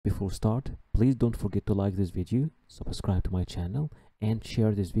before start, please don't forget to like this video, subscribe to my channel, and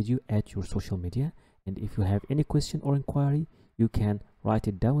share this video at your social media. And if you have any question or inquiry, you can write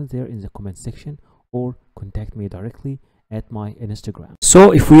it down there in the comment section or contact me directly at my Instagram.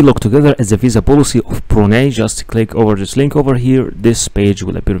 So if we look together at the visa policy of Brunei, just click over this link over here. This page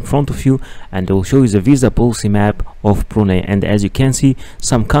will appear in front of you and it will show you the visa policy map of Brunei. And as you can see,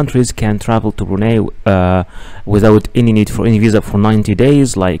 some countries can travel to Brunei without any need for any visa for 90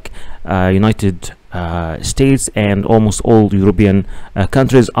 days, like United States and almost all European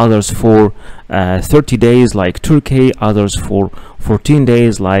countries. Others for 30 days like Turkey, others for 14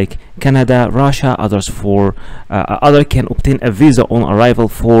 days like Canada, Russia. Others for other can obtain a visa on arrival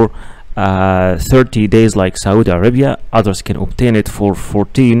for 30 days like Saudi Arabia. Others can obtain it for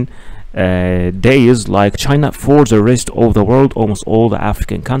 14 days like China. For the rest of the world, almost all the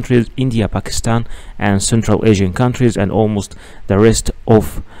African countries, India, Pakistan and Central Asian countries, and almost the rest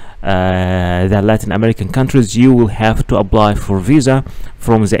of the Latin American countries, you will have to apply for visa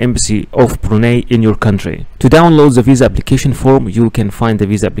from the embassy of Brunei in your country. To download the visa application form, you can find the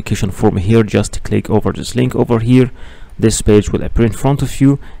visa application form here. Just click over this link over here. This page will appear in front of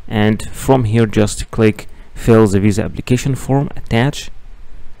you, and from here just click fill the visa application form, attach,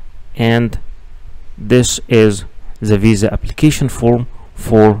 and this is the visa application form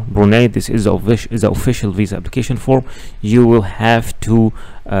for Brunei. This is the official visa application form. You will have to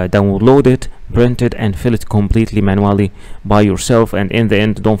download it, print it, and fill it completely manually by yourself. And in the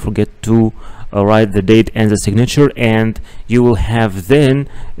end, don't forget to write the date and the signature, and you will have then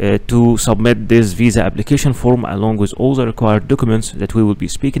to submit this visa application form along with all the required documents that we will be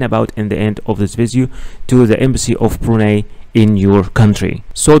speaking about in the end of this video to the embassy of Brunei in your country.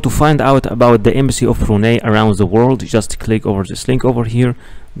 So to find out about the embassy of Brunei around the world, just click over this link over here.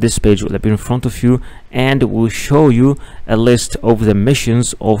 This page will appear in front of you and will show you a list of the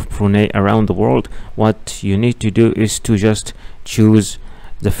missions of Brunei around the world. What you need to do is to just choose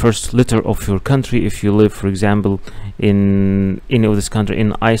the first letter of your country. If you live, for example, in any of this country,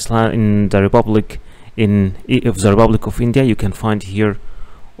 in Iceland, in the Republic of India, you can find here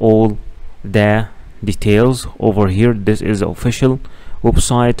all the details over here. This is the official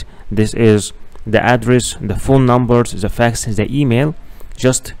website. This is the address, the phone numbers, the fax, the email.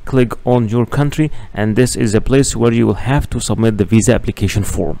 Just click on your country and this is the place where you will have to submit the visa application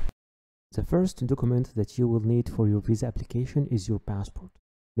form. The first document that you will need for your visa application is your passport.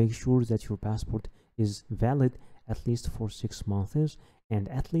 Make sure that your passport is valid at least for 6 months and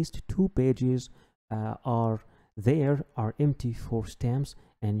at least 2 pages are empty for stamps,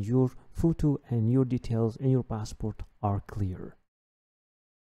 and your photo and your details in your passport are clear.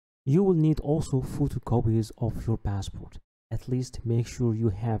 You will need also photocopies of your passport. At least make sure you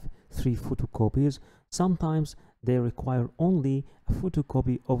have 3 photocopies. Sometimes they require only a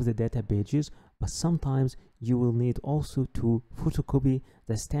photocopy of the data pages, but sometimes you will need also to photocopy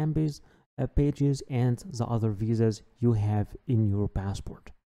the stamps pages and the other visas you have in your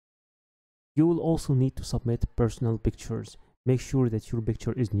passport. You will also need to submit personal pictures. Make sure that your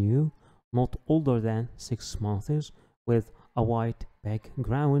picture is new, not older than 6 months, with a white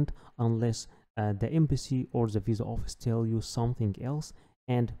background unless the embassy or the visa office tell you something else,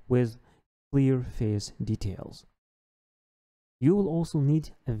 and with clear face details. You will also need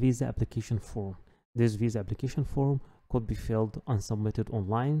a visa application form. This visa application form could be filled and submitted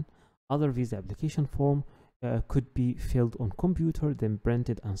online. Other visa application form could be filled on computer, then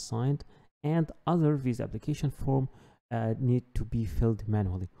printed and signed, and other visa application form need to be filled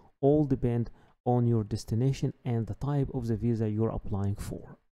manually. All depend on your destination and the type of the visa you're applying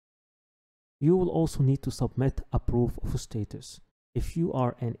for. You will also need to submit a proof of status. If you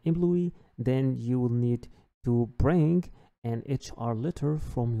are an employee, then you will need to bring an HR letter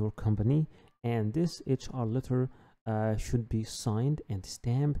from your company, and this HR letter should be signed and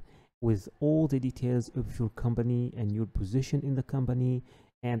stamped with all the details of your company and your position in the company,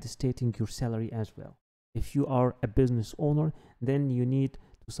 and stating your salary as well. If you are a business owner, then you need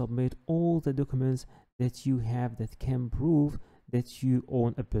to submit all the documents that you have that can prove that you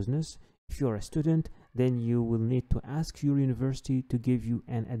own a business. If you are a student, then you will need to ask your university to give you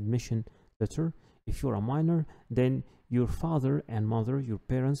an admission letter. If you're a minor, then your father and mother, your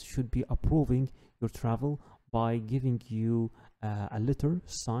parents, should be approving your travel by giving you a letter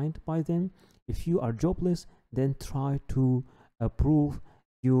signed by them. If you are jobless, then try to approve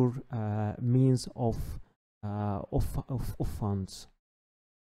your means of funds.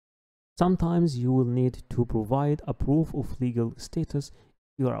 Sometimes you will need to provide a proof of legal status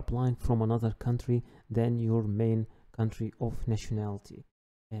if you are applying from another country than your main country of nationality.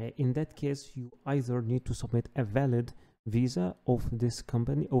 In that case, you either need to submit a valid visa of this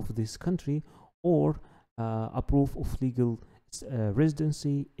company, of this country, or a proof of legal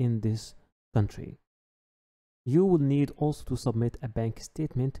residency in this country. You will need also to submit a bank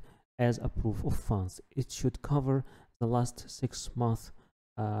statement as a proof of funds. It should cover the last 6 months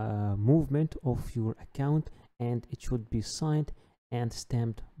movement of your account, and it should be signed and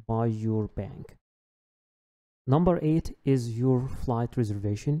stamped by your bank. Number 8 is your flight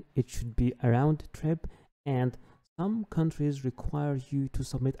reservation. It should be a round trip, and some countries require you to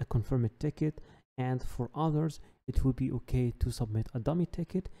submit a confirmed ticket, and for others it will be okay to submit a dummy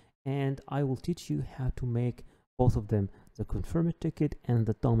ticket, and I will teach you how to make both of them, the confirmed ticket and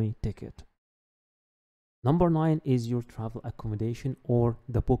the dummy ticket. Number 9 is your travel accommodation or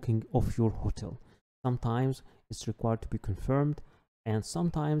the booking of your hotel. Sometimes it's required to be confirmed, and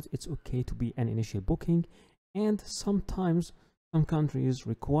sometimes it's okay to be an initial booking, and sometimes some countries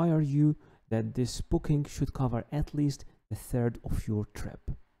require you that this booking should cover at least a third of your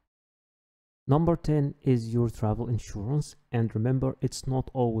trip. Number 10 is your travel insurance, and remember, it's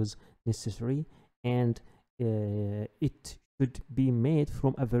not always necessary, and it should be made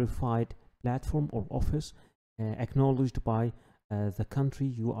from a verified platform or office acknowledged by the country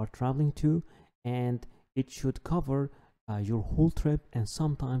you are traveling to, and it should cover your whole trip, and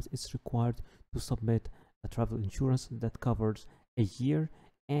sometimes it's required to submit a travel insurance that covers a year,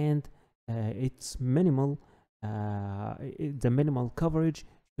 and it's minimal. The minimal coverage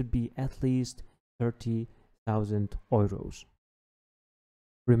should be at least 30,000 euros.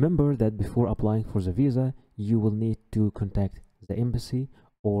 Remember that before applying for the visa, you will need to contact the embassy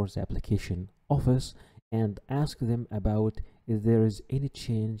or the application office and ask them about if there is any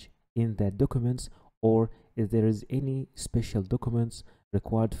change in the documents, or if there is any special documents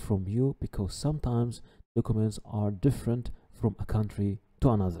required from you, because sometimes documents are different from a country to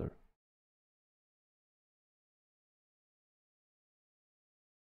another.